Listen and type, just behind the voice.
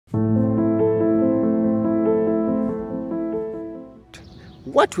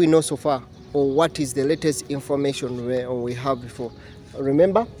what we know so far, or what is the latest information we have before.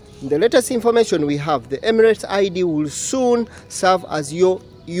 Remember, the latest information we have, the Emirates ID will soon serve as your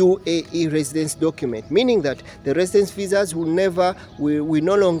UAE residence document, meaning that the residence visas will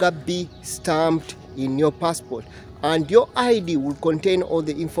no longer be stamped in your passport, and your ID will contain all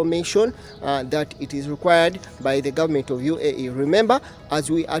the information that it is required by the government of UAE. Remember, as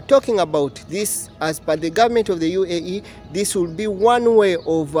we are talking about this, as per the government of the UAE, this will be one way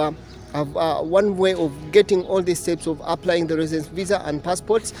of getting all the steps of applying the residence visa and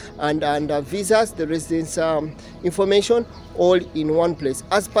passports and visas, the residence information, all in one place.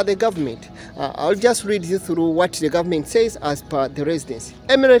 As per the government, I'll just read you through what the government says as per the residency.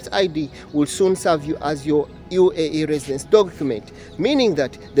 Emirates ID will soon serve you as your UAE residence document, meaning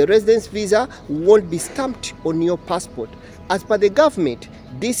that the residence visa won't be stamped on your passport. As per the government,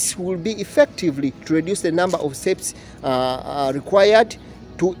 this will be effectively to reduce the number of steps required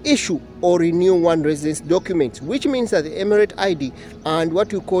to issue or renew one residence document, which means that the Emirate ID and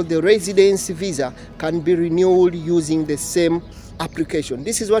what we call the residency visa can be renewed using the same application.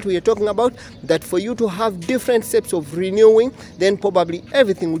 This is what we are talking about, that for you to have different steps of renewing, then probably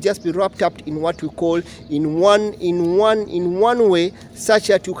everything will just be wrapped up in what we call in one way, such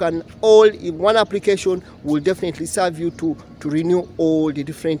that you can all in one application will definitely serve you to renew all the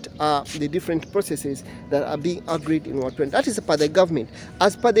different processes that are being agreed in one point. That is per the government.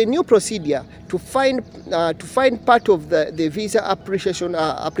 As per the new procedure, to find part of the visa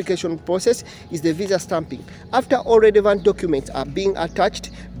application process is the visa stamping. After all relevant documents are being attached,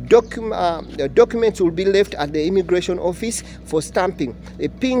 the documents will be left at the immigration office for stamping. A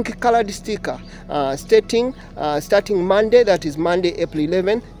pink colored sticker stating starting Monday, that is Monday, April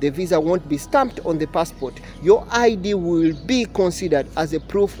 11, the visa won't be stamped on the passport. Your ID will be considered as a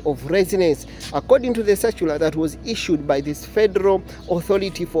proof of residence, according to the circular that was issued by this Federal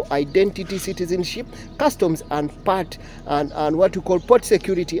Authority for Identity, Citizenship, Customs and what we call port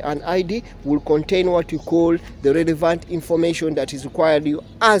security. And ID will contain what we call the relevant information that is required you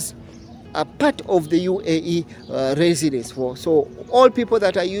as a part of the UAE residence. So all people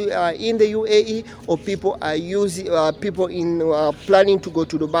that are in the UAE, or people planning to go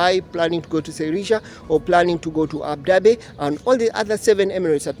to Dubai, planning to go to Saudi, or planning to go to Abu Dhabi, and all the other 7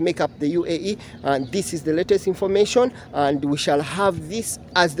 Emirates that make up the UAE. And this is the latest information, and we shall have this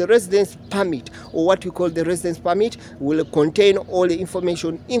as the residence permit, or what we call the residence permit will contain all the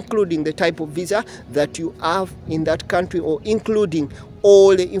information, including the type of visa that you have in that country, or including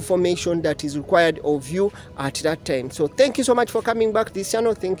all the information that is required of you at that time. So thank you so much for coming back to this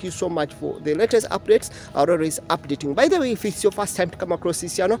channel. Thank you so much for the latest updates. I'm always updating. By the way, if it's your first time to come across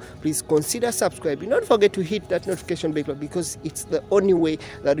this channel, please consider subscribing. Don't forget to hit that notification bell, because it's the only way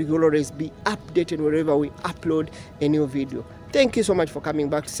that you will always be updated wherever we upload a new video. Thank you so much for coming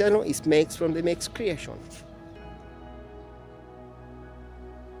back to the channel. It's Mex from the Mex Creation.